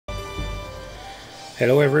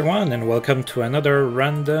Hello everyone and welcome to another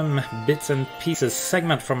random bits and pieces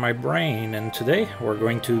segment from my brain, and today we're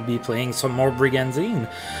going to be playing some more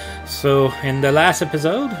Brigandine. So in the last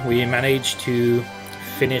episode we managed to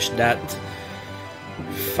finish that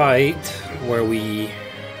fight where we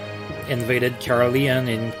invaded Caroleon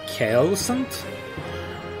in Kelcent.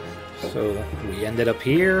 So we ended up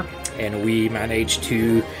here and we managed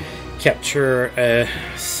to capture a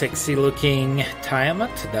sexy looking Tiamat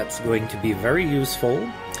that's going to be very useful,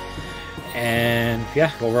 and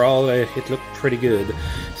yeah, overall it looked pretty good.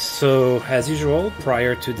 So as usual,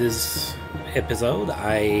 prior to this episode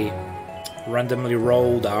I randomly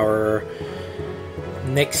rolled our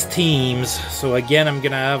next teams. So again, I'm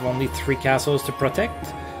gonna have only 3 castles to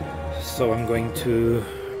protect, so I'm going to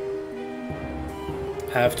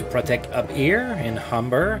have to protect up here in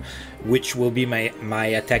Humber, which will be my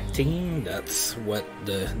attack team. That's what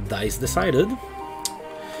the dice decided.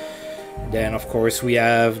 Then of course we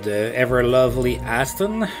have the ever lovely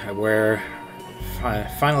Aston, where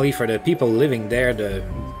finally for the people living there the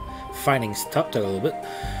fighting stopped a little bit,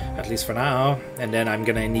 at least for now. And then I'm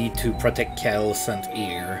gonna need to protect Kelcent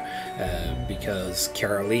here because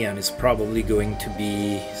Caroleon is probably going to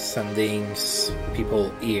be sending people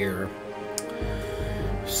here.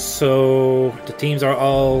 So the teams are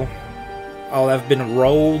all have been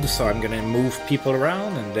rolled, so I'm gonna move people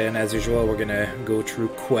around, and then as usual we're gonna go through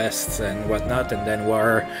quests and whatnot, and then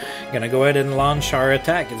we're gonna go ahead and launch our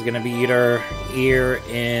attack. It's gonna be either here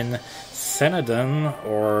in Senadon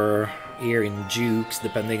or here in Jukes,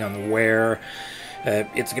 depending on where.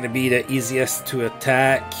 It's gonna be the easiest to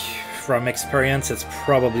attack. From experience, it's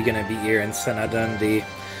probably gonna be here in Senadon. The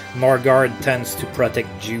Norgard tends to protect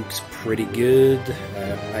Jukes pretty good.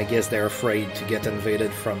 I guess they're afraid to get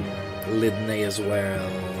invaded from Lyonesse as well.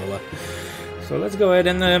 So let's go ahead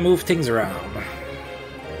and move things around.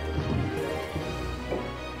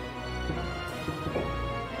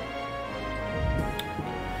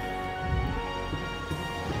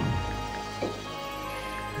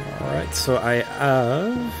 Alright, so I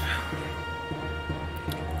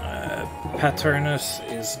have Paternus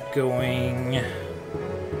is going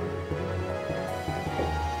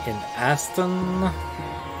in Aston.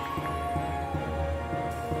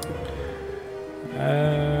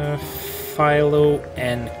 Philo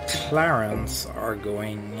and Clarence are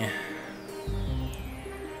going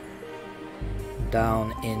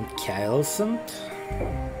down in Kelcent.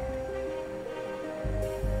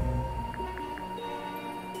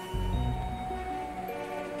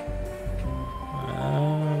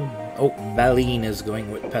 Oh, Vaynard is going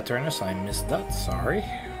with Paternus. I missed that, sorry.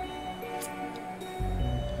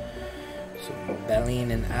 Vaynard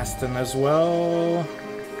and Aston as well.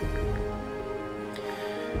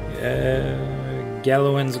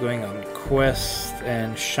 Gallowin's going on quest,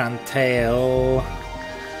 and Chantal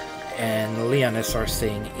and Lyonesse are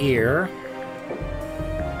staying here.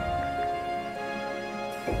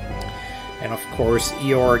 And of course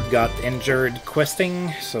Eord got injured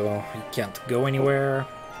questing, so he can't go anywhere.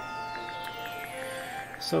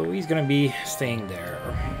 So he's gonna be staying there.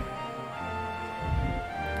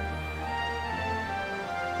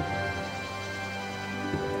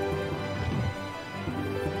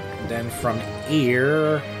 Then from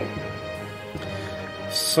here,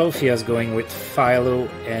 Sophia's going with Philo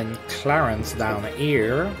and Clarence down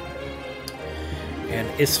here, and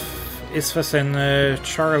Isphus and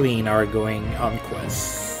Charlene are going on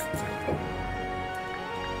quest.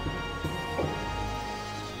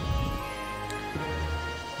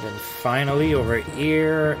 Then finally over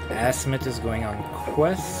here, Asmith is going on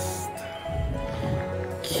quest.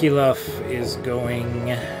 Kilov is going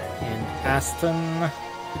in Aston.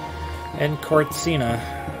 And Cortina,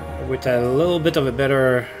 with a little bit of a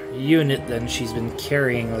better unit than she's been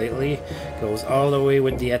carrying lately, goes all the way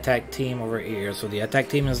with the attack team over here. So the attack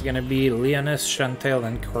team is going to be Lyonesse, Chantal,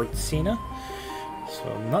 and Cortina.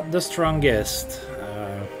 So not the strongest.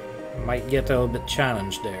 Might get a little bit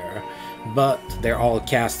challenged there. But they're all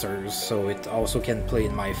casters, so it also can play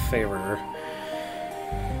in my favor.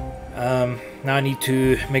 Now I need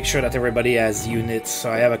to make sure that everybody has units,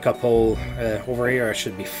 so I have a couple over here. I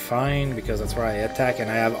should be fine because that's where I attack,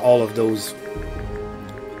 and I have all of those.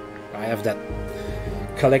 I have that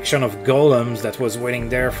collection of golems that was waiting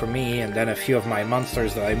there for me, and then a few of my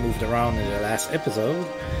monsters that I moved around in the last episode.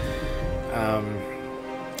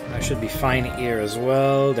 I should be fine here as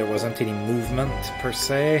well. There wasn't any movement per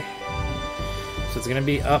se, so it's gonna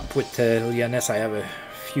be up with Lyonesse. I have a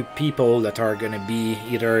few people that are gonna be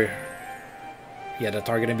either that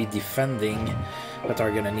are gonna be defending, but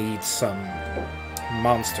are gonna need some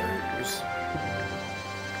monsters.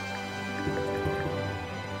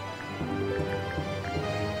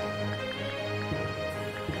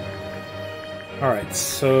 Alright,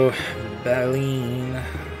 so Baleen.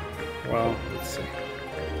 Well, let's see.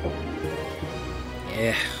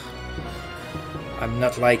 Yeah. I'm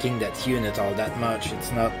not liking that unit all that much.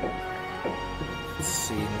 It's not. Let's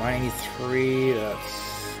see, 93,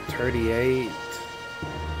 that's 38.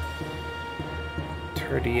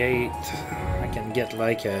 38. I can get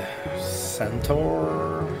like a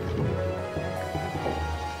centaur.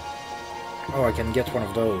 Oh, I can get one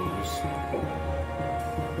of those.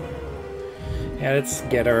 Yeah, let's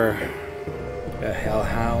get her a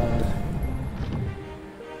hellhound.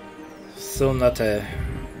 Still not the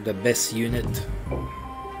best unit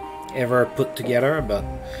ever put together, but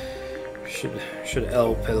should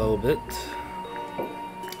help a little bit.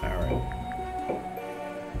 Alright.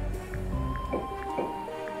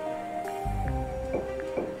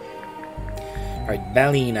 Alright,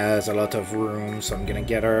 Baleen has a lot of room, so I'm gonna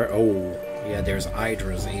get her. Oh, yeah, there's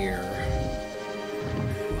hydras here.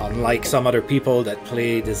 Unlike some other people that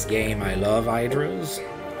play this game, I love hydras.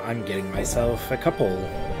 I'm getting myself a couple.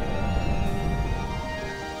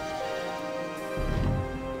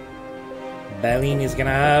 Baleen is gonna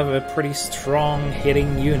have a pretty strong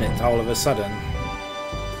hitting unit all of a sudden.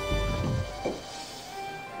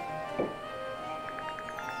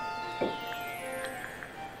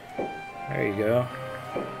 There you go.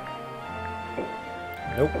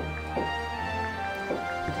 Nope.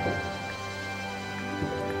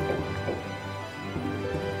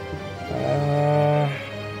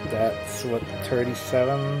 That's what,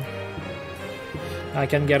 37? I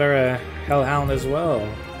can get her a hellhound as well.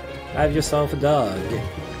 Have yourself a dog.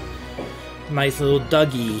 Nice little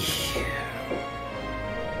doggy.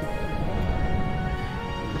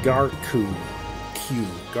 Garku.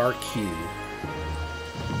 Garku.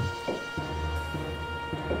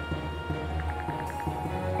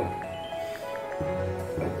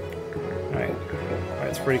 Alright.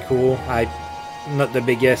 That's pretty cool. I'm not the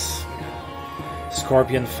biggest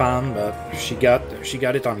Scorpion fan, but she got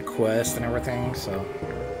it on quest and everything, so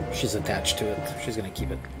she's attached to it. She's gonna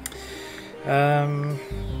keep it. Then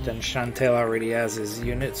Chantel already has his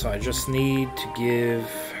unit, so I just need to give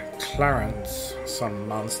Clarence some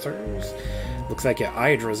monsters. Looks like a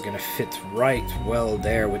Hydra is gonna fit right well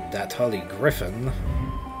there with that Holy Griffin.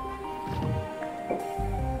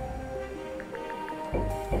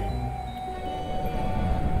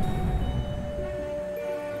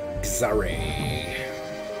 Xare.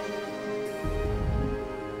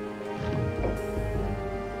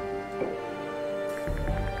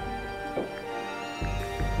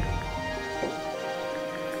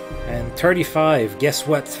 And 35, guess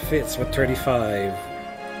what fits with 35?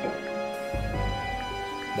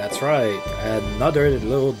 That's right, another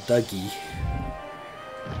little doggy.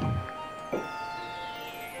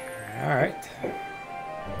 Alright.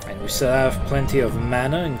 And we still have plenty of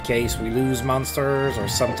mana in case we lose monsters or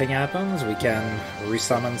something happens. We can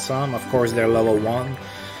resummon some. Of course, they're level 1,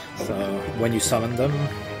 so when you summon them...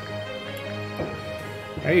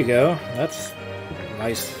 There you go, that's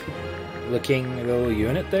nice looking little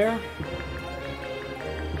unit there.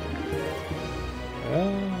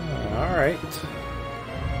 Alright. So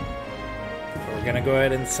we're gonna go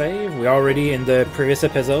ahead and save. We already, in the previous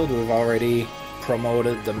episode, we've already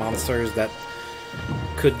promoted the monsters that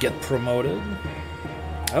could get promoted.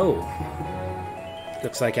 Oh.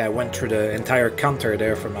 Looks like I went through the entire counter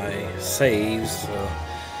there for my saves, so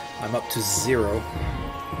I'm up to 0.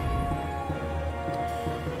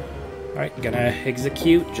 Alright, gonna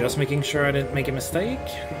execute, just making sure I didn't make a mistake.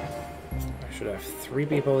 I should have 3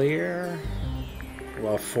 people here.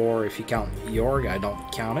 Well, 4 if you count Jorg. I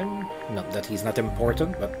don't count him. Not that he's not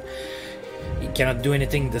important, but he cannot do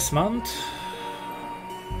anything this month.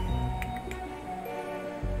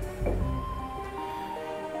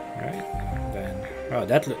 Alright, then... Oh,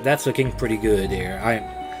 that's looking pretty good here.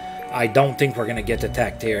 I don't think we're gonna get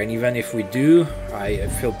attacked here, and even if we do, I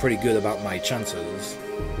feel pretty good about my chances.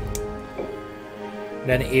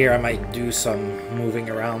 Then here I might do some moving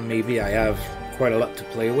around, maybe. I have quite a lot to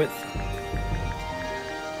play with.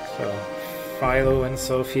 So, Philo and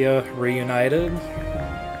Sophia reunited,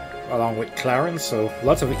 along with Clarence, so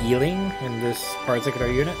lots of healing in this particular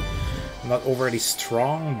unit. Not overly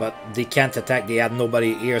strong, but they can't attack. They had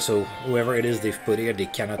nobody here, so whoever it is they've put here, they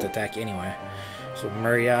cannot attack anyway. So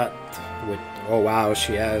Myriad with... Oh wow,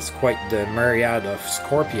 she has quite the myriad of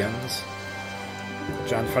scorpions.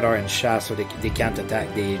 John Fodor and Shah, so they can't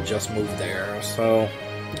attack, they just move there. So,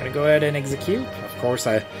 gonna go ahead and execute. Of course,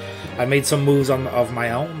 I made some moves of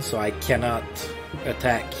my own, so I cannot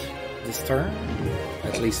attack this turn.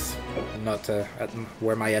 At least, not at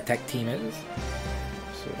where my attack team is.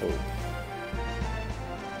 So,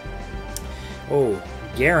 oh,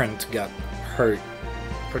 Garant got hurt.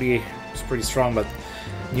 It's pretty strong, but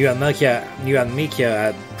New and Mikia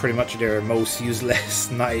had pretty much their most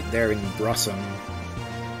useless night there in Brossum.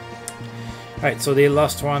 Alright, so they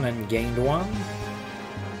lost one and gained one.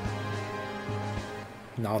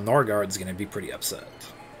 Now Norgard's gonna be pretty upset.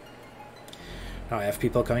 Now I have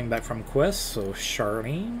people coming back from quests, so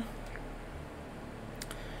Charlene.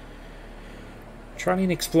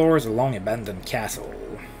 Charlene explores a long-abandoned castle.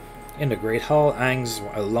 In the Great Hall hangs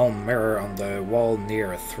a lone mirror on the wall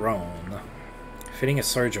near a throne. Feeling a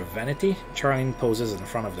surge of vanity, Charlene poses in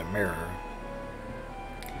front of the mirror.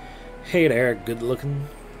 Hey there, good looking.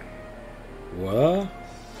 What?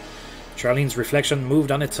 Charlene's reflection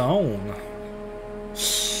moved on its own.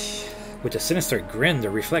 With a sinister grin, the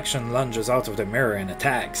reflection lunges out of the mirror and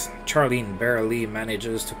attacks. Charlene barely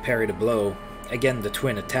manages to parry the blow. Again, the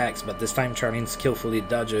twin attacks, but this time Charlene skillfully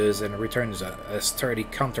dodges and returns a sturdy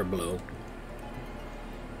counterblow.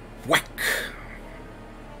 Whack!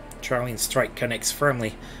 Charlene's strike connects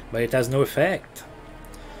firmly, but it has no effect.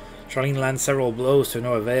 Charlene lands several blows to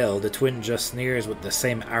no avail. The twin just sneers with the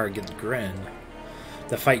same arrogant grin.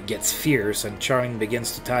 The fight gets fierce, and Charlene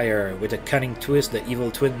begins to tire. With a cunning twist, the evil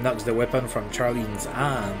twin knocks the weapon from Charlene's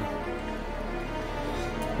hand.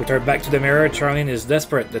 With her back to the mirror, Charlene is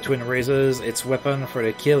desperate. The twin raises its weapon for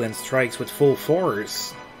the kill and strikes with full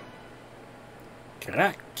force.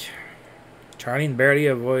 Crack! Charlene barely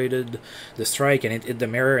avoided the strike and it hit the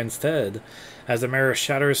mirror instead. As the mirror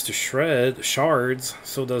shatters to shards,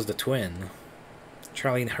 so does the twin.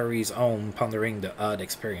 Charlene hurries home, pondering the odd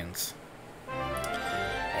experience.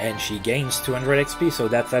 And she gains 200 XP, so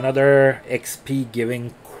that's another XP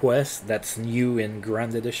giving quest that's new in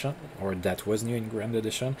Grand Edition, or that was new in Grand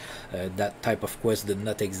Edition. That type of quest did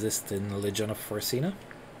not exist in Legend of Forsena.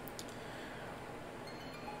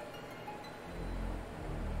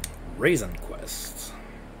 Raisin quest.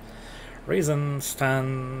 Raisin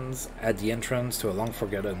stands at the entrance to a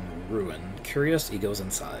long-forgotten ruin. Curious, he goes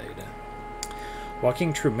inside.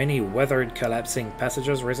 Walking through many weathered, collapsing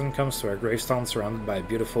passages, Raisin comes to a gravestone surrounded by a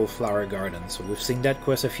beautiful flower garden. So we've seen that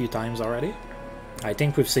quest a few times already. I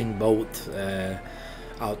think we've seen both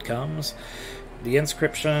outcomes. The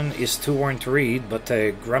inscription is too worn to read, but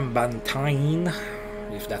a Brigandine,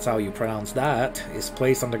 if that's how you pronounce that, is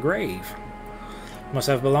placed on the grave. Must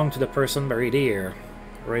have belonged to the person buried here.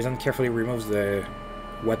 Raisin carefully removes the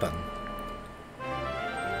weapon.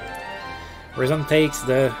 Raisin takes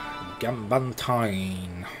the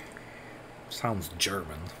Brigandine. Sounds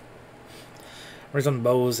German. Raisin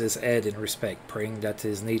bows his head in respect, praying that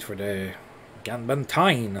his need for the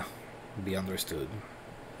Brigandine be understood.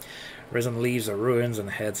 Raisin leaves the ruins and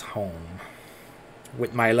heads home.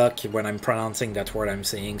 With my luck, when I'm pronouncing that word, I'm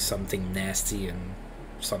saying something nasty in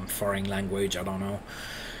some foreign language, I don't know,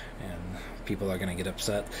 and people are gonna get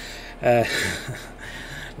upset.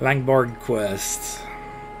 Langborg quest.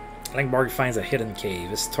 Langborg finds a hidden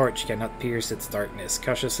cave. His torch cannot pierce its darkness.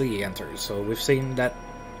 Cautiously he enters. So we've seen that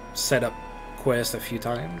setup quest a few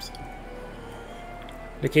times.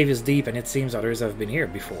 The cave is deep and it seems others have been here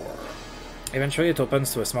before. Eventually it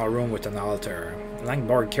opens to a small room with an altar.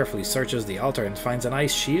 Langborg carefully searches the altar and finds an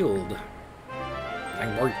ice shield.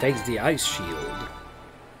 Langborg takes the ice shield.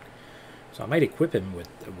 So I might equip him with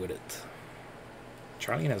it.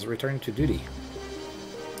 Charlene has returned to duty.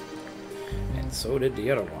 And so did the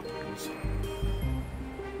other ones.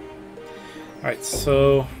 Alright,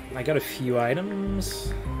 so I got a few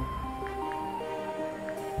items.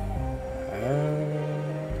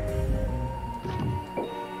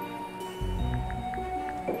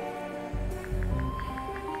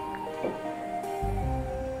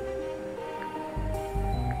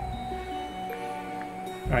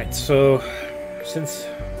 Alright, so since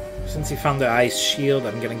he found the ice shield,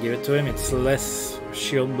 I'm gonna give it to him. It's less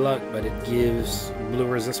shield block, but it gives blue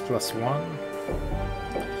resist +1.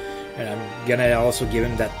 And I'm gonna also give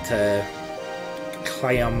him that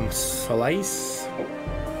Clam Slice.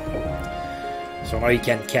 So now he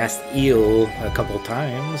can cast heal a couple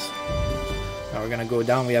times. Now we're gonna go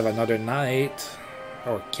down, we have another knight,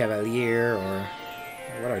 or cavalier, or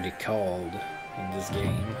what are they called in this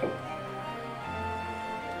game?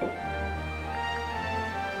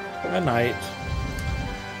 A knight.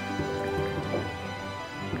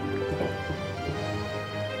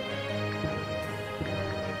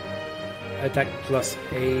 Attack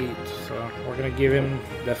 +8, so we're gonna give him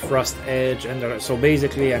the Frost Edge, and so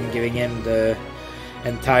basically I'm giving him the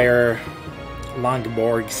entire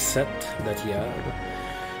Langborg set that he had.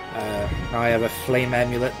 Now I have a Flame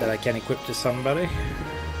Amulet that I can equip to somebody.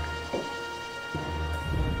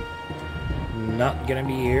 Not gonna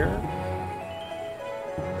be here.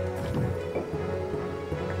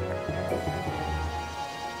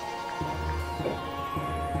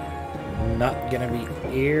 not gonna be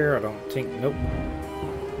here, I don't think. Nope.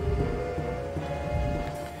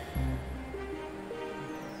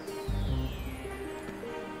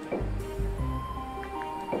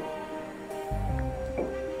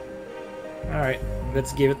 Alright,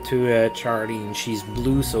 let's give it to Charlie, and she's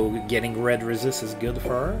blue, so getting red resist is good for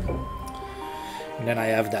her. And then I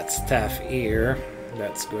have that staff here.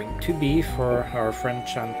 That's going to be for our friend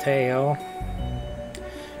Chantal.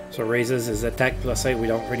 So raises his attack +8, we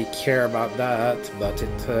don't really care about that, but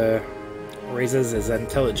it raises his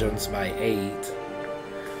intelligence by 8.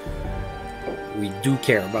 We do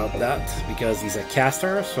care about that, because he's a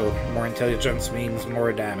caster, so more intelligence means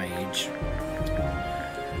more damage.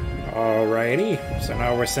 Alrighty, so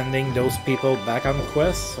now we're sending those people back on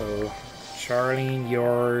quest, so Charlene,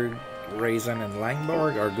 Jorg, Raisin, and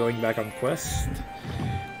Langborg are going back on quest.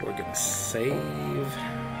 We're gonna save,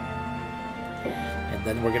 and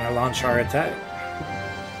then we're gonna launch our attack.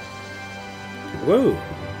 Whoa!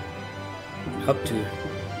 Up to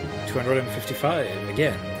 255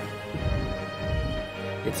 again.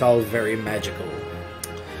 It's all very magical.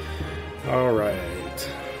 Alright.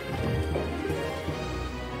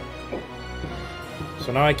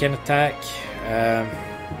 So now I can attack.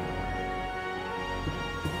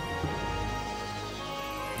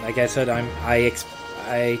 Like I said, I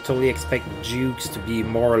totally expect Dukes to be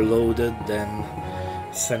more loaded than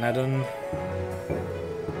Senadon.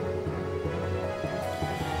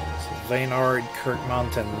 So Vaynard,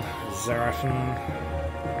 Kirkmount, and Zarafin.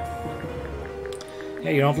 Yeah,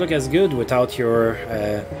 you don't look as good without your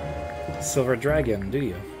Silver Dragon, do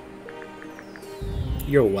you?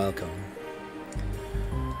 You're welcome.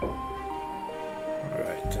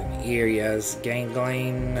 Alright, and here he has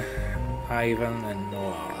Brigandine, Ivan, and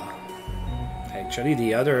Noah. Actually,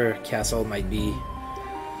 the other castle might be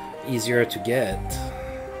easier to get.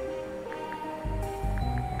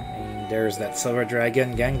 And there's that Silver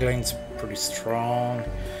Dragon. Gangline's pretty strong.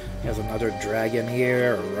 He has another dragon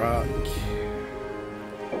here, a rock.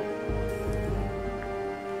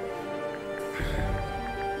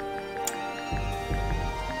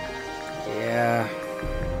 Yeah,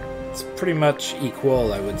 it's pretty much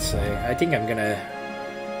equal, I would say. I think I'm gonna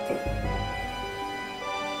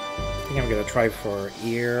try for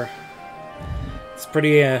ear. It's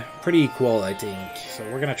pretty equal, I think. So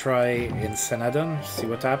we're gonna try in Senadon, see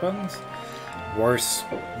what happens. Worst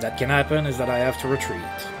that can happen is that I have to retreat.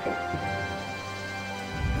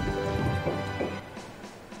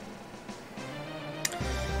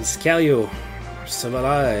 Iscalio still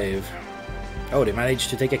alive. Oh, they managed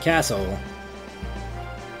to take a castle.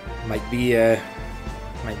 Might be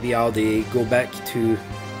how they go back to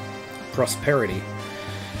prosperity.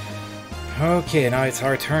 Okay, now it's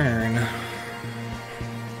our turn.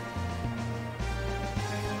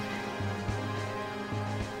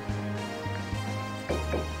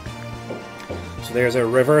 So there's a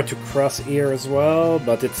river to cross here as well,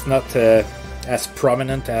 but it's not as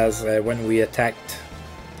prominent as when we attacked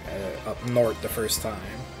up north the first time.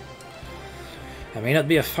 I may not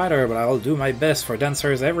be a fighter, but I'll do my best for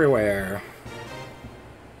dancers everywhere.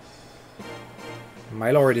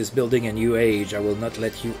 My lord is building a new age. I will not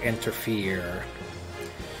let you interfere.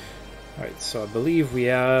 Alright, so I believe we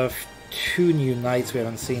have 2 new knights we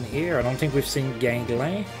haven't seen here. I don't think we've seen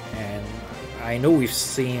Ganglin, and I know we've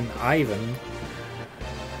seen Ivan.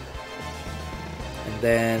 And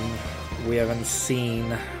then we haven't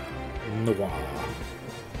seen Noir.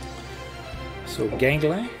 So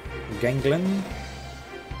Ganglin.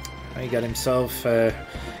 He got himself...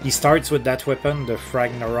 he starts with that weapon, the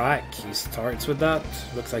Fragnarak. He starts with that.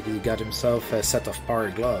 Looks like he got himself a set of power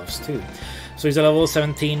gloves too. So he's a level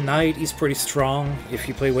 17 knight. He's pretty strong. If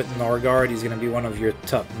you play with Norgard, he's going to be one of your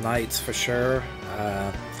top knights for sure.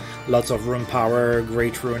 Lots of rune power,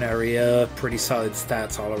 great rune area, pretty solid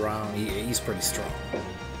stats all around. He's pretty strong.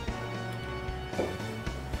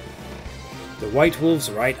 The White Wolf's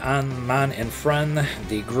right-hand man in front,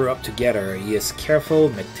 they grew up together. He is careful,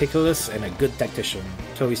 meticulous, and a good tactician.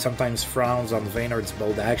 Though he sometimes frowns on Vaynard's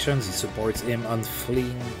bold actions, he supports him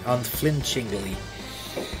unflinchingly.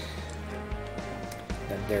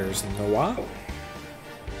 Then there's Noah.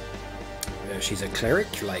 She's a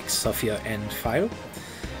cleric, like Sophia and Philo.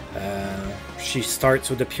 She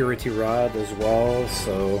starts with the Purity Rod as well,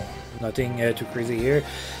 so nothing too crazy here.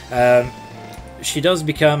 She does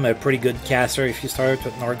become a pretty good caster if you start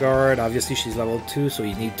with Norgard. Obviously she's level 2, so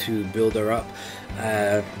you need to build her up.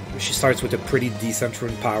 She starts with a pretty decent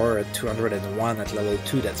rune power at 201 at level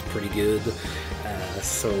 2, that's pretty good.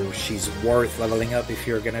 So she's worth leveling up if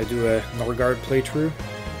you're gonna do a Norgard playthrough.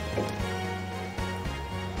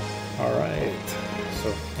 Alright, So,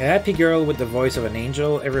 a happy girl with the voice of an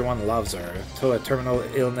angel, everyone loves her. Till a terminal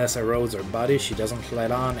illness erodes her body, she doesn't let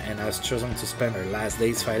on and has chosen to spend her last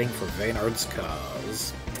days fighting for Vaynard's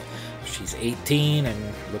cause. She's 18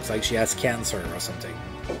 and looks like she has cancer or something.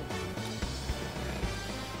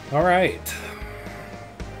 Alright.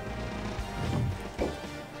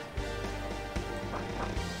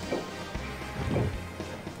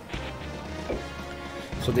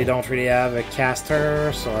 So they don't really have a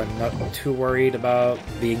caster, so I'm not too worried about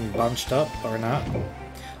being bunched up or not.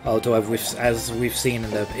 Although as we've seen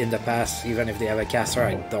in the past, even if they have a caster,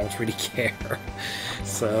 I don't really care.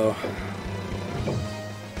 So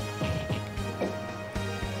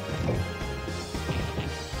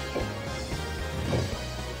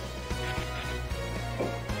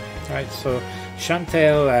alright, so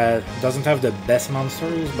Chantel doesn't have the best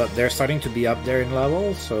monsters, but they're starting to be up there in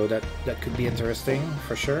level, so that could be interesting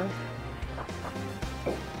for sure.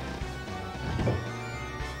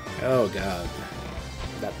 Oh god,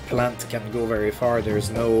 that plant can't go very far, there's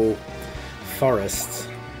no forest.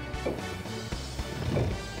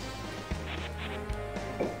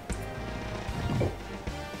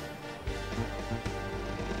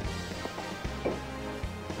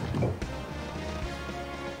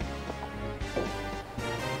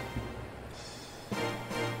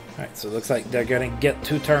 So it looks like they're gonna get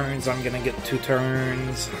 2 turns, I'm gonna get 2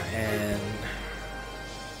 turns, and...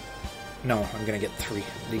 No, I'm gonna get 3.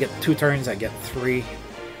 They get 2 turns, I get 3.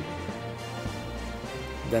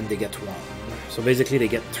 Then they get 1. So basically they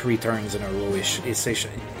get 3 turns in a row,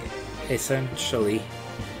 essentially,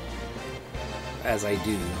 as I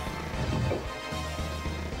do.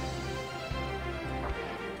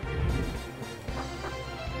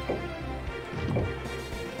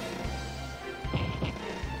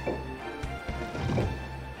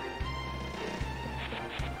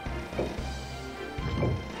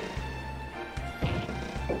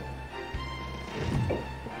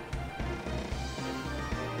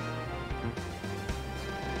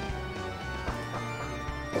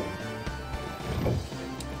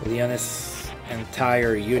 Leonesse's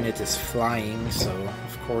entire unit is flying, so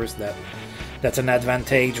of course that's an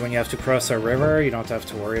advantage when you have to cross a river. You don't have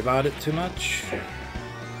to worry about it too much.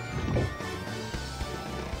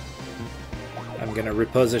 I'm gonna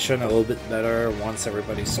reposition a little bit better once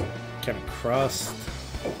everybody's kind of crossed.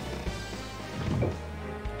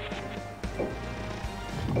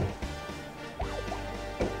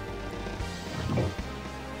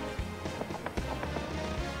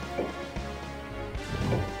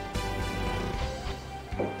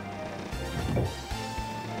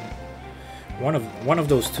 One of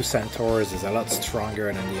those 2 centaurs is a lot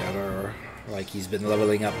stronger than the other, like he's been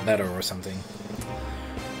leveling up better or something.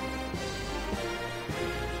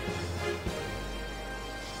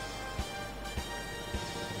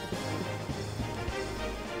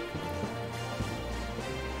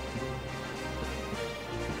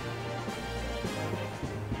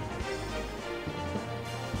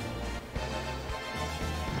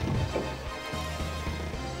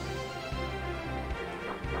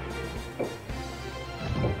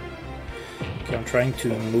 I'm trying to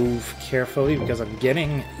move carefully because I'm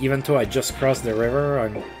getting, even though I just crossed the river,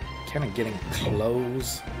 I'm kind of getting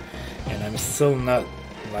close, and I'm still not,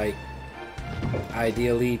 like,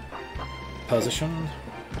 ideally positioned.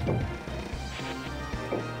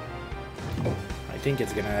 I think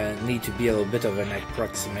it's gonna need to be a little bit of an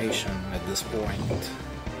approximation at this point.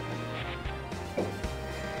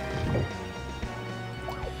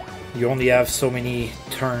 You only have so many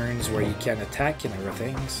turns where you can attack and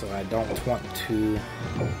everything, so I don't want to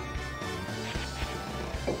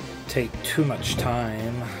take too much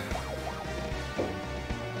time.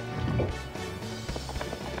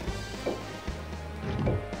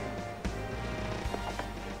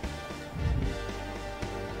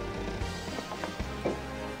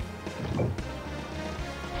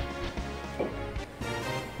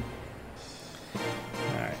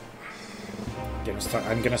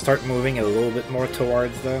 I'm gonna start moving a little bit more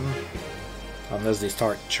towards them. Unless they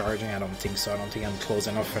start charging, I don't think so. I don't think I'm close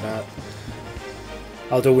enough for that.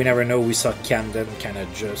 Although we never know, we saw Camden kind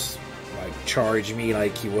of just like charge me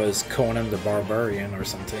like he was Conan the Barbarian or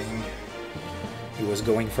something. He was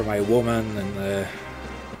going for my woman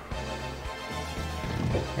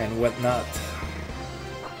and whatnot.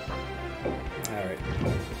 Alright.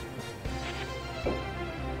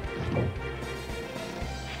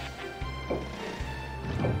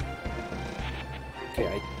 Okay,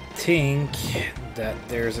 I think that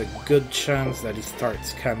there's a good chance that he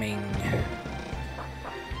starts coming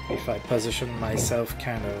if I position myself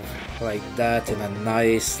kind of like that in a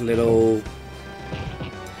nice little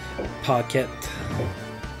pocket.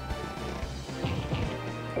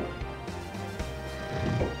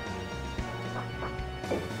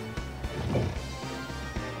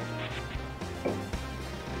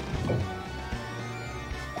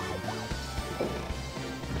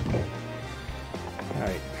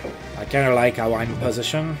 kind of like how I'm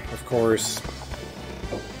positioned. Of course,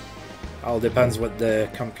 all depends what the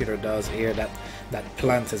computer does here. That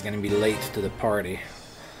plant is going to be late to the party.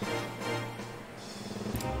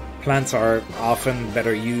 Plants are often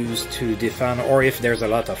better used to defend, or if there's a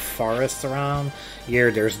lot of forests around.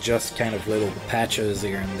 Here there's just kind of little patches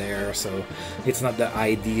here and there, so it's not the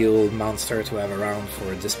ideal monster to have around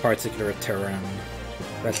for this particular terrain,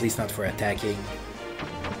 at least not for attacking.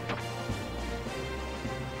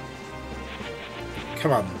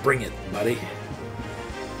 Come on, bring it, buddy.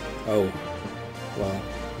 Oh, well,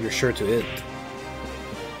 you're sure to hit.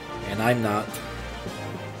 And I'm not.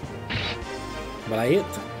 But I hit.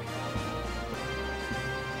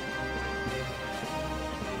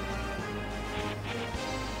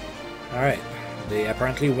 Alright, they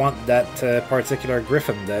apparently want that particular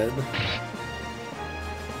griffin dead.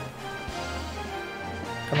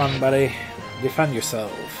 Come on, buddy. Defend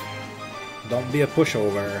yourself. Don't be a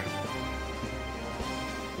pushover.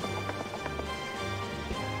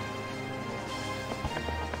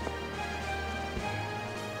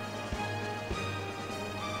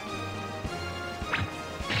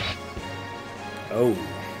 Oh.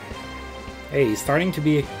 Hey, he's starting to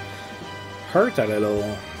be hurt a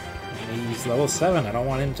little. He's level 7, I don't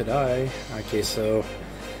want him to die. Okay, so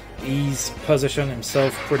he's positioned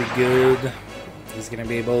himself pretty good. He's gonna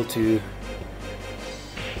be able to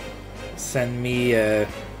send me a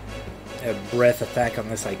breath attack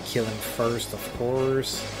unless I kill him first, of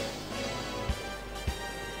course.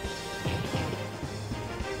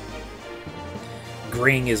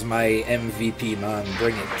 Gring is my MVP, man.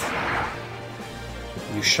 Bring it.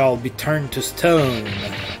 You shall be turned to stone.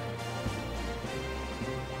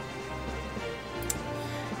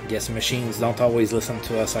 Guess machines don't always listen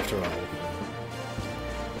to us after all.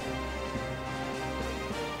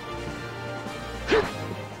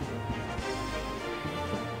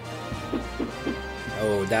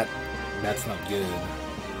 Oh, that's not good.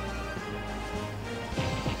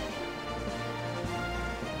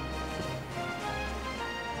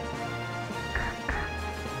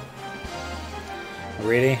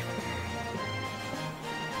 Really?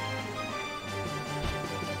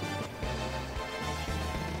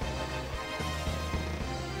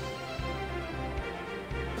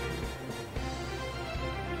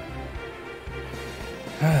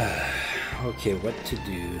 Okay, what to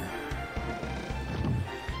do?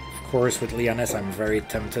 Of course, with Lyonesse, I'm very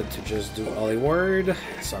tempted to just do Holy Word,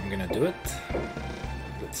 so I'm gonna do it.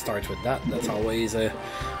 Let's start with that. That's always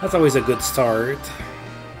a good start.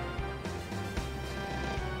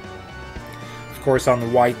 Of course,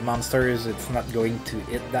 on white monsters, it's not going to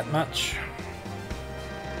hit that much.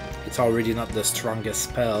 It's already not the strongest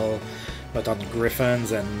spell, but on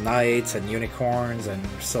griffins and knights and unicorns and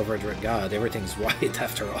silver dread, god, everything's white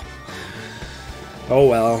after all. Oh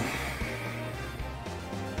well.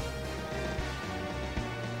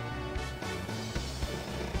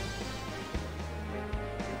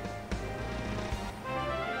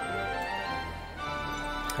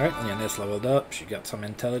 Alright, Lyonesse leveled up, she got some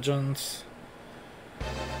intelligence.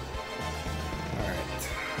 Alright.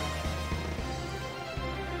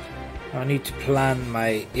 I need to plan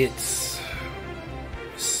my hits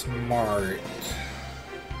smart.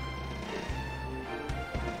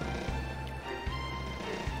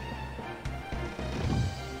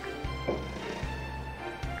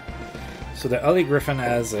 So the Holy Griffin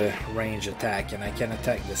has a range attack, and I can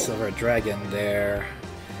attack the Silver Dragon there.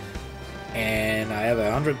 And I have a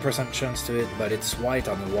 100% chance to it, but it's white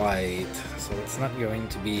on white, so it's not going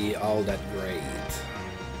to be all that great.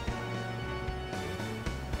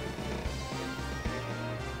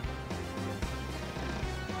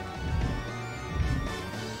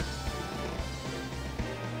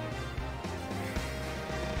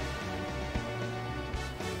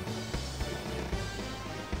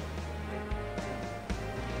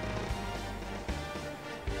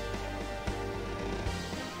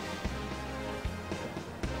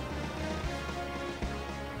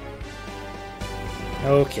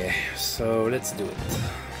 Okay, so let's do it.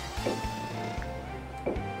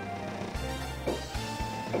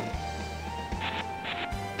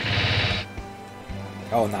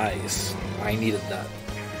 Oh, nice. I needed that.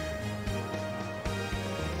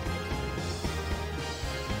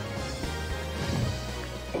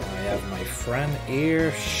 I have my friend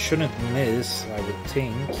here. Shouldn't miss, I would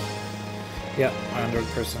think. Yeah,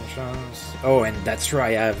 100% chance. Oh, and that's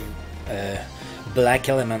right, I have black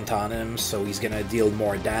element on him, so he's gonna deal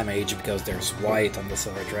more damage because there's white on the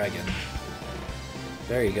Silver Dragon.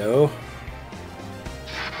 There you go.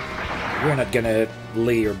 You're not gonna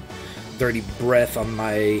lay your dirty breath on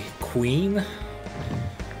my queen.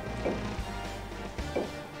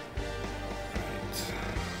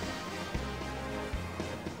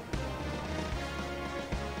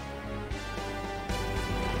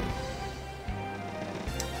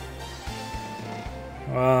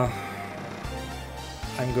 Well,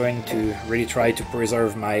 I'm going to really try to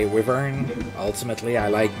preserve my Wyvern. Ultimately, I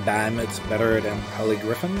like Bahamut better than Holy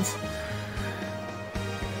Griffins.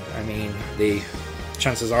 I mean, the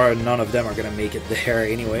chances are none of them are gonna make it there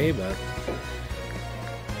anyway, but...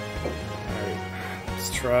 Alright,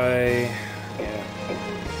 let's try... yeah.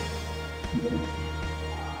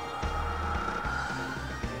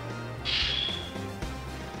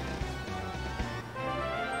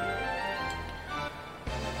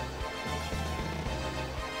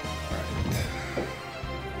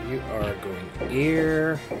 You are going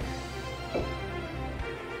here.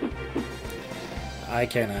 I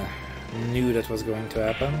kinda knew that was going to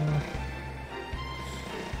happen.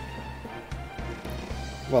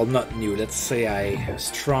 Well, not knew, let's say I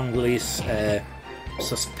strongly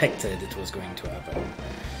suspected it was going to happen.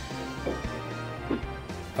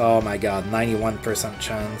 Oh my god, 91%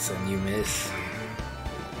 chance and you miss.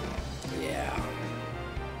 Yeah.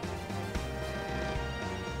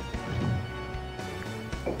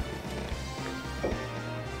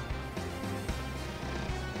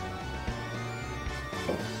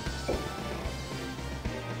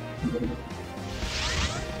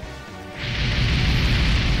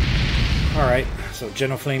 Alright, so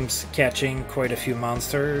Genoflame's catching quite a few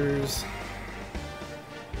monsters.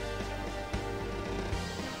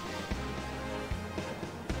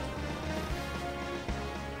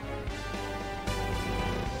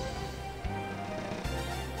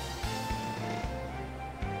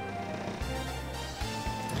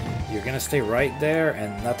 You're gonna stay right there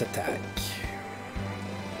and not attack.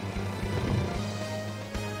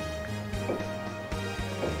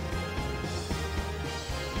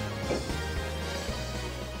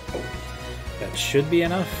 That should be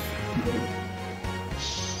enough.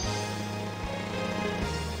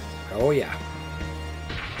 Oh yeah.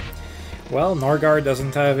 Well, Norgard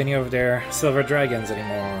doesn't have any of their silver dragons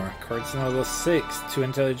anymore. Cards level 6, 2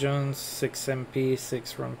 intelligence, 6 MP,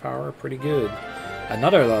 6 run power, pretty good.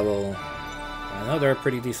 Another level. Another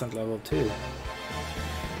pretty decent level too.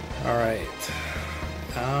 Alright.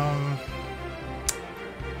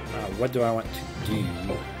 What do I want to do?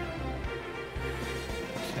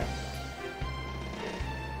 Okay.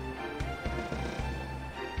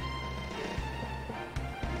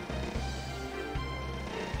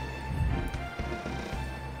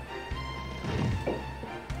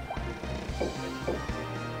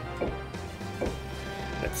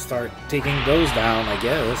 Let's start taking those down, I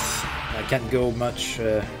guess. I can't go much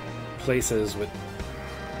places with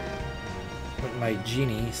my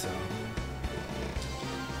genie, so...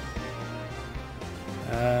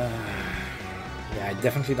 yeah, I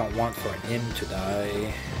definitely don't want for an imp to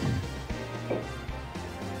die.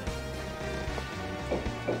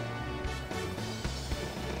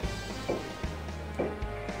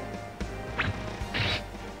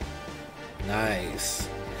 Nice.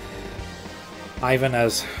 Ivan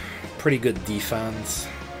has pretty good defense.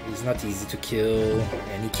 He's not easy to kill,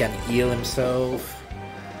 and he can heal himself.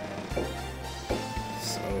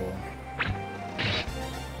 So...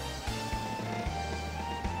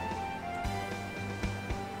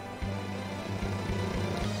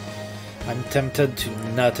 I'm tempted to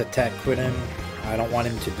not attack with him. I don't want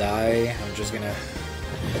him to die. I'm just gonna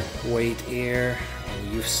wait here,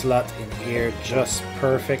 and you slot in here just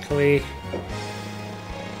perfectly.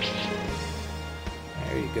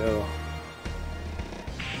 There you go.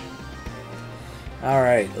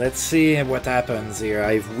 Alright, let's see what happens here.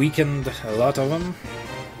 I've weakened a lot of them,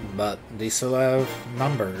 but they still have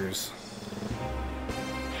numbers.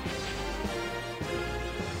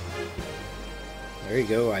 There you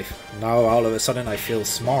go. Now all of a sudden I feel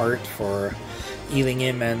smart for healing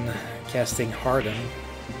him and casting Harden.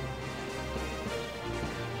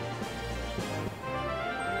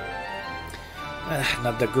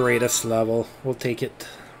 Not the greatest level. We'll take it,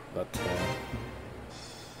 but...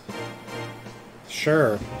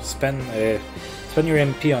 sure, spend your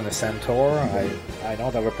MP on a centaur. I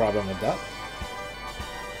don't have a problem with that.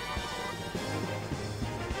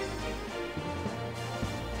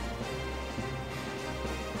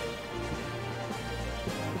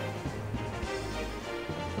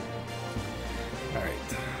 All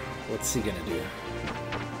right, what's he gonna do?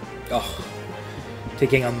 Oh,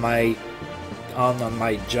 taking on my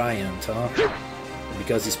giant, huh?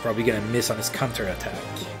 Because he's probably gonna miss on his counter attack.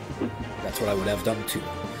 That's what I would have done too.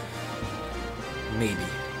 Maybe.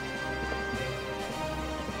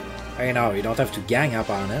 Hey, no, you don't have to gang up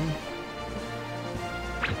on him.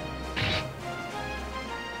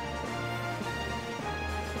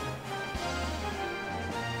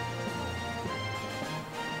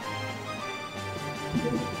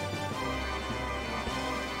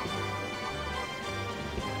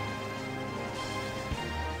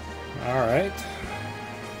 Alright.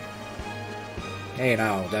 Hey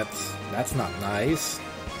now, that's not nice.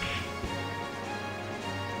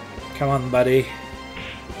 Come on, buddy.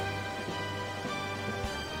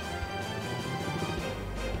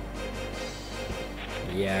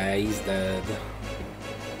 Yeah, he's dead.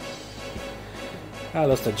 I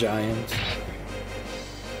lost a giant.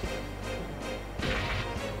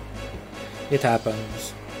 It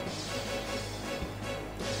happens.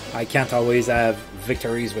 I can't always have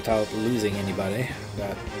victories without losing anybody.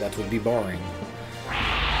 That would be boring.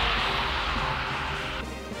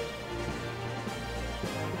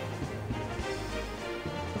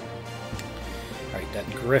 Alright, that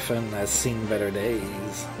griffin has seen better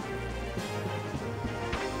days.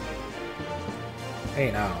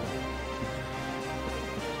 Hey now.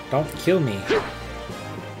 Don't kill me.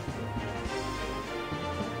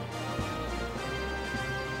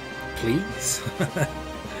 Please?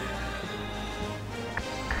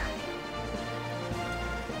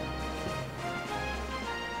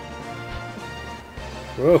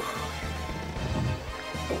 Whoa.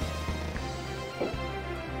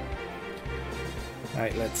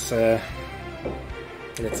 Alright, let's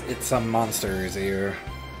hit some monsters here.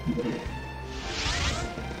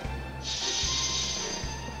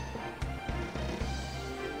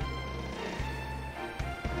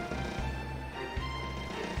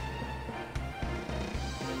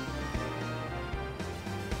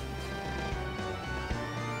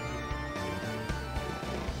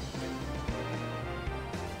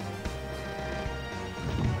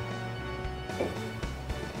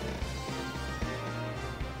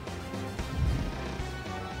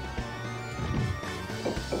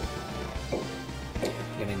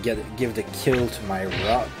 Give the kill to my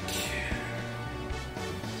rock.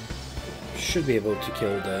 Should be able to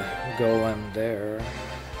kill the golem there.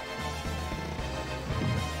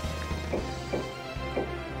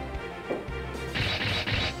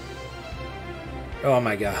 Oh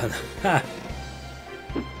my god.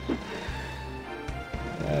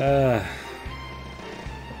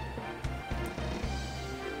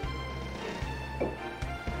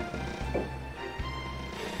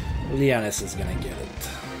 Lyonesse is gonna get it.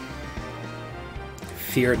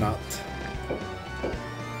 Fear not.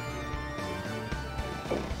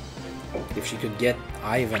 If she could get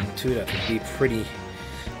Ivan too, that would be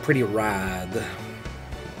pretty rad.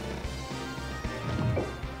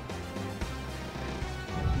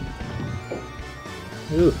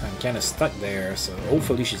 Ooh, I'm kind of stuck there, so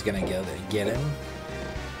hopefully she's gonna get him.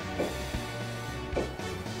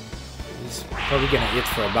 He's probably gonna hit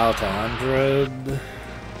for about 100.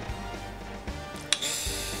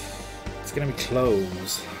 It's gonna be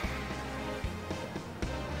close.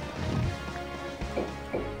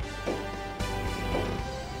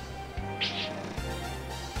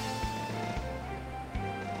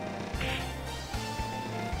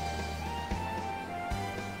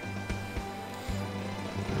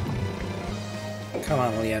 Come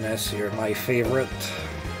on, Lyonesse, you're my favorite.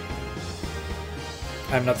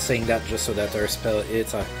 I'm not saying that just so that her spell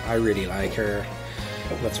hits. I really like her.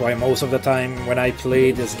 That's why most of the time when I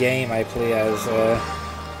play this game, I play as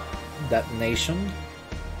that nation.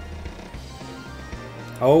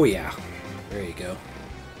 Oh yeah, there you go.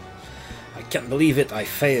 I can't believe it, I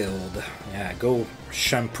failed. Yeah, go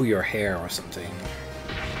shampoo your hair or something.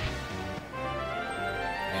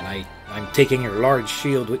 And I'm taking your large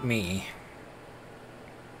shield with me.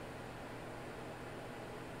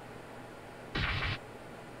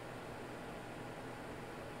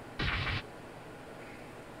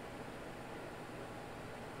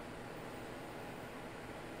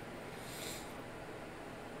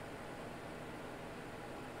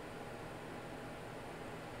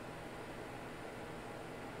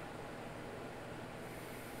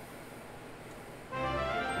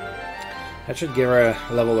 That should give her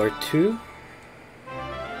a level or 2.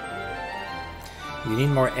 You need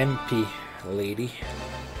more MP, lady.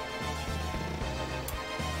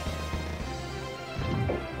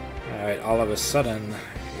 Alright, all of a sudden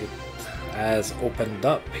it has opened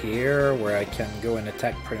up here where I can go and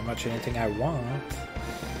attack pretty much anything I want.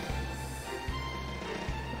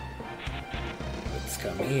 Let's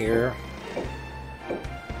come here.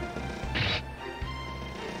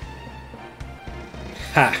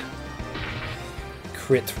 Ha!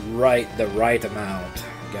 Crit the right amount.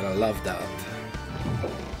 Gotta love that.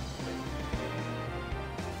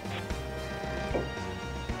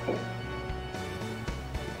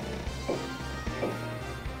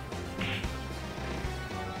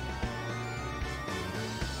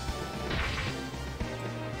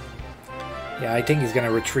 Yeah, I think he's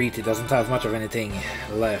gonna retreat. He doesn't have much of anything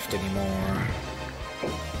left anymore.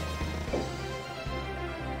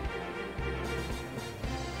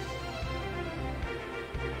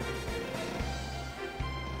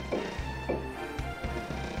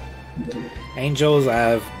 Angels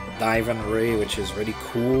have Dive and Ray, which is really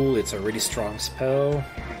cool. It's a really strong spell.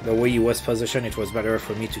 The way he was positioned, it was better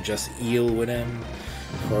for me to just heal with him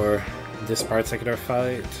for this particular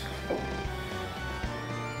fight.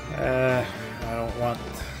 I don't want...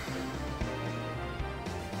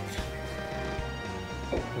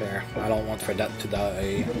 There, I don't want for that to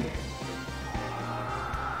die.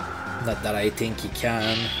 Not that I think he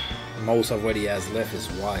can. Most of what he has left is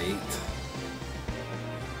white.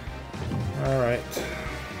 Alright.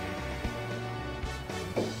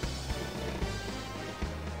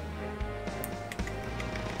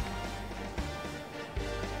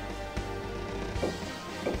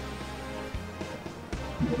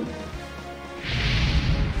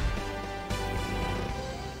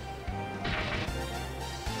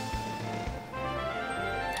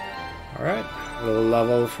 Alright, a little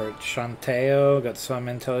level for Chanteo, got some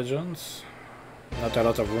intelligence. Not a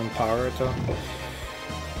lot of room power though.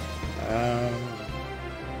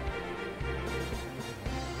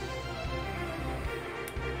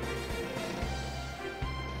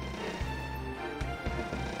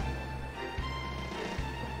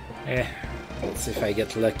 Let's see if I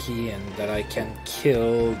get lucky and that I can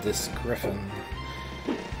kill this griffin.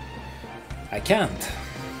 I can't.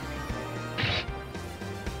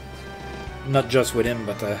 Not just with him,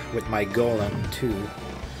 but with my golem too.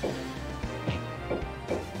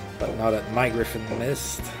 But now that my griffin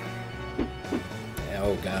missed...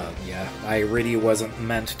 Oh god, yeah. I really wasn't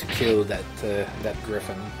meant to kill that that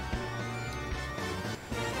griffin.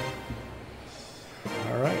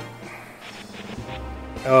 Alright.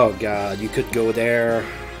 Oh god, you could go there.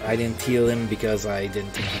 I didn't heal him because I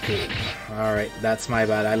didn't think you could. Alright, that's my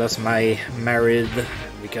bad. I lost my Marid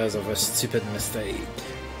because of a stupid mistake.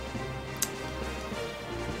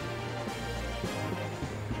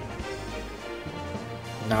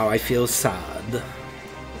 Now I feel sad.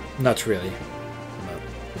 Not really. But...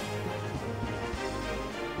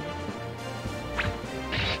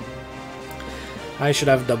 I should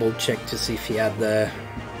have double checked to see if he had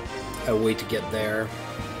a way to get there.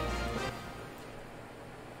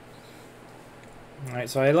 Alright,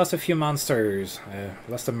 so I lost a few monsters.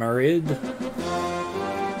 Lost a Marid.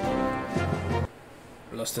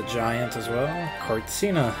 Lost a giant as well.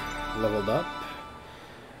 Cortina leveled up.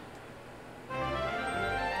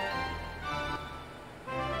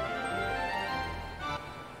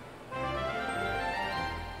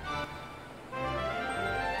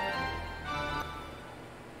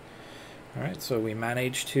 Alright, so we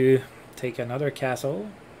managed to take another castle.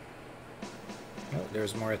 Oh,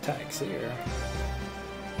 there's more attacks here.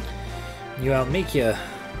 New Almekia.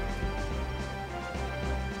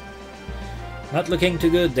 Not looking too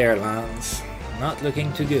good there, Lance. Not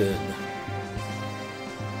looking too good.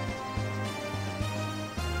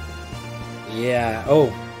 Yeah,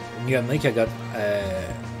 oh, New Almekia got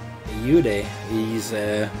Yude.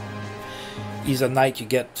 He's a knight you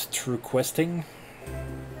get through questing.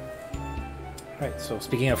 Right, so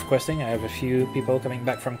speaking of questing, I have a few people coming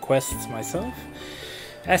back from quests myself.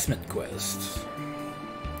 Asmit quest.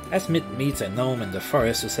 Asmit meets a gnome in the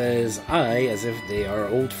forest who says "I" as if they are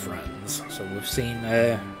old friends. So we've seen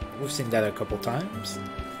that a couple times.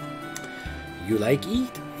 You like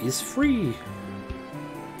eat is free.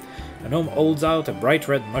 A gnome holds out a bright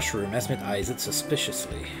red mushroom. Asmit eyes it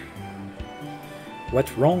suspiciously.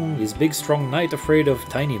 What wrong? Is big strong knight afraid of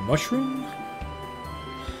tiny mushroom?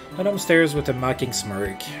 The gnome stares with a mocking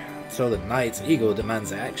smirk, so the knight's ego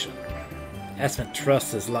demands action. Asmit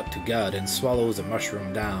trusts his luck to God and swallows the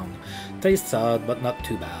mushroom down. Tastes odd, but not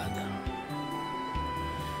too bad.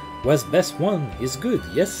 Was best one is good,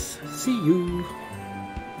 yes? See you.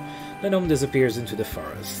 The gnome disappears into the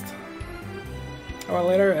forest. A while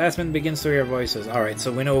later, Asmit begins to hear voices. Alright,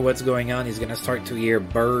 so we know what's going on. He's gonna start to hear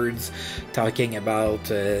birds talking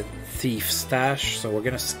about thief stash, so we're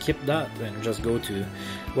gonna skip that and just go to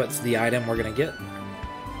what's the item we're gonna get.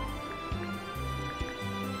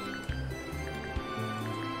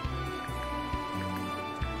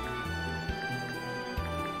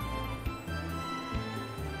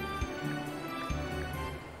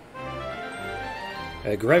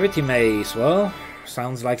 A gravity mace. Well,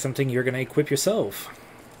 sounds like something you're gonna equip yourself.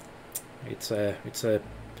 It's a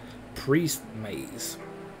priest mace.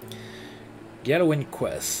 Galowin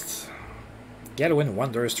quest. Galowin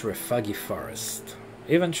wanders through a foggy forest.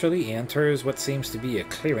 Eventually he enters what seems to be a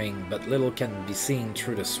clearing, but little can be seen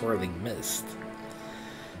through the swirling mist.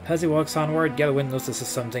 As he walks onward, Galowin notices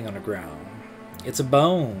something on the ground. It's a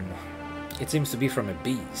bone. It seems to be from a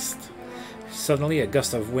beast. Suddenly a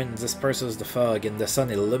gust of wind disperses the fog and the sun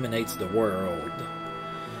illuminates the world.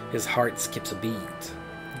 His heart skips a beat.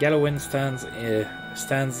 Galowin stands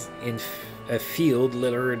in a field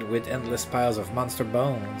littered with endless piles of monster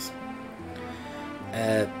bones.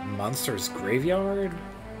 A monster's graveyard?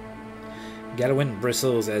 Gallowin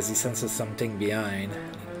bristles as he senses something behind.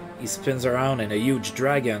 He spins around and a huge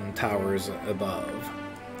dragon towers above.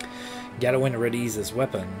 Gallowin readies his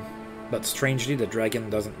weapon, but strangely the dragon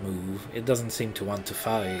doesn't move. It doesn't seem to want to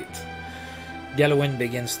fight. Gallowin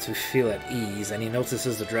begins to feel at ease, and he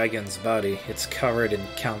notices the dragon's body. It's covered in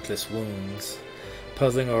countless wounds.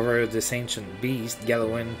 Puzzling over this ancient beast,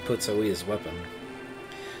 Gallowin puts away his weapon.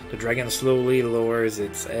 The dragon slowly lowers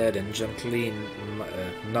its head and gently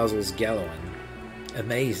nuzzles Gallowin.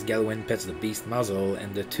 Amazed, Gallowin pets the beast's muzzle,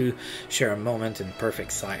 and the two share a moment in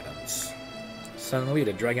perfect silence. Suddenly,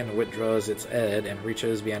 the dragon withdraws its head and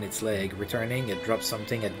reaches behind its leg. Returning, it drops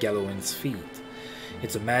something at Gallowin's feet.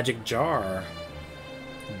 It's a magic jar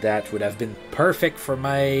that would have been perfect for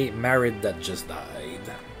my married that just died.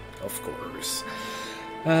 Of course.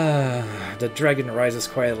 The dragon rises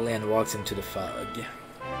quietly and walks into the fog.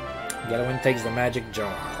 Gallowin takes the magic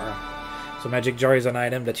jar. So magic jar is an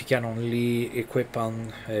item that you can only equip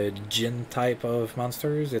on Djinn type of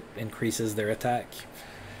monsters. It increases their attack.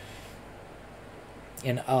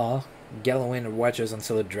 In awe, Gallowin watches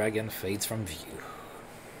until the dragon fades from view.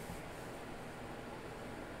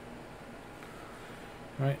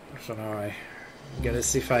 Right, so now I gotta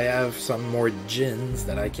see if I have some more Djinns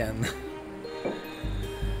that I can...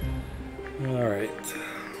 Alright.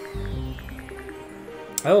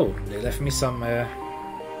 Oh, they left me some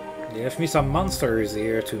monsters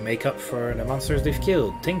here to make up for the monsters they've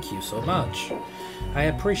killed. Thank you so much. I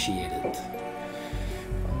appreciate it.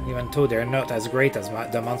 Even though they're not as great as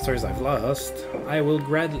the monsters I've lost, I will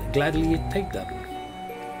gladly take them.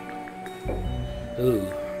 Ooh,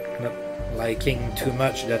 not liking too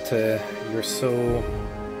much that you're so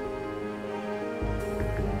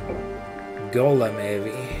golem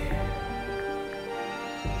heavy.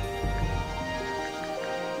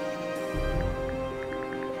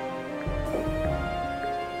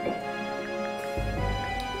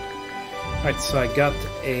 Alright, so I got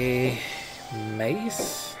a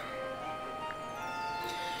mace.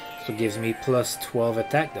 So it gives me plus 12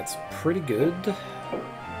 attack, that's pretty good.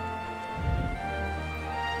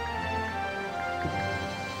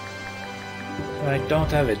 I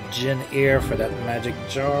don't have a Djinn ear for that magic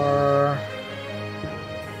jar.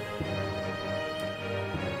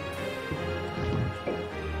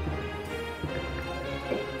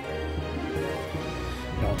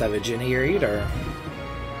 Don't have a Djinn ear either.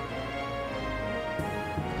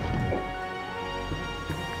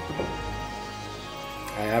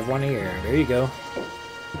 I have one here. There you go.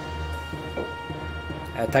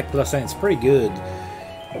 Attack plus 9 is pretty good,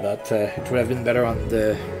 but it would have been better on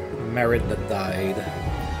the merit that died.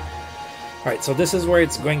 Alright, so this is where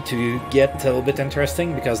it's going to get a little bit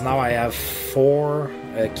interesting, because now I have 4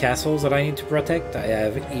 castles that I need to protect. I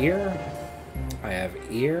have Ear, I have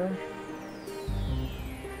Ear,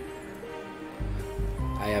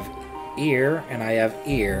 I have Ear, and I have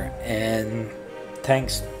Ear, and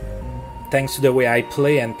thanks to the way I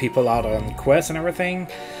play and people out on quests and everything,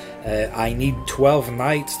 I need 12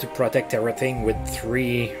 knights to protect everything with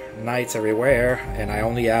 3 knights everywhere, and I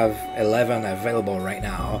only have 11 available right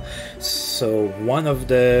now. So one of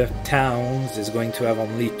the towns is going to have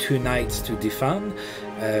only 2 knights to defend.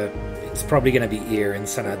 It's probably going to be here in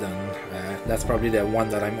Sanadon. That's probably the one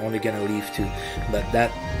that I'm only going to leave to, but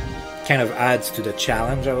that kind of adds to the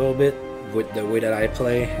challenge a little bit with the way that I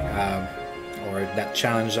play. Or that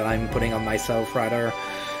challenge that I'm putting on myself, rather,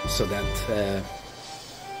 so that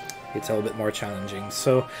it's a little bit more challenging.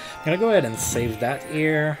 So I'm gonna go ahead and save that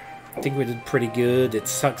here. I think we did pretty good. It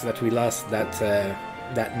sucks that we lost that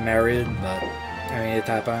that merit, but I mean, it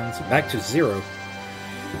happens. Back to 0.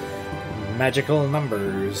 Magical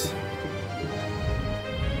numbers.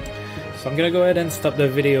 So I'm gonna go ahead and stop the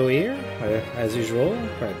video here, as usual.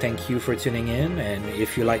 Thank you for tuning in, and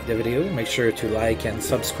if you like the video, make sure to like and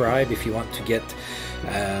subscribe if you want to get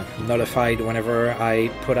notified whenever I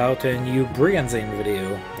put out a new Brigandine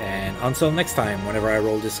video. And until next time, whenever I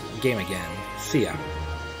roll this game again, see ya.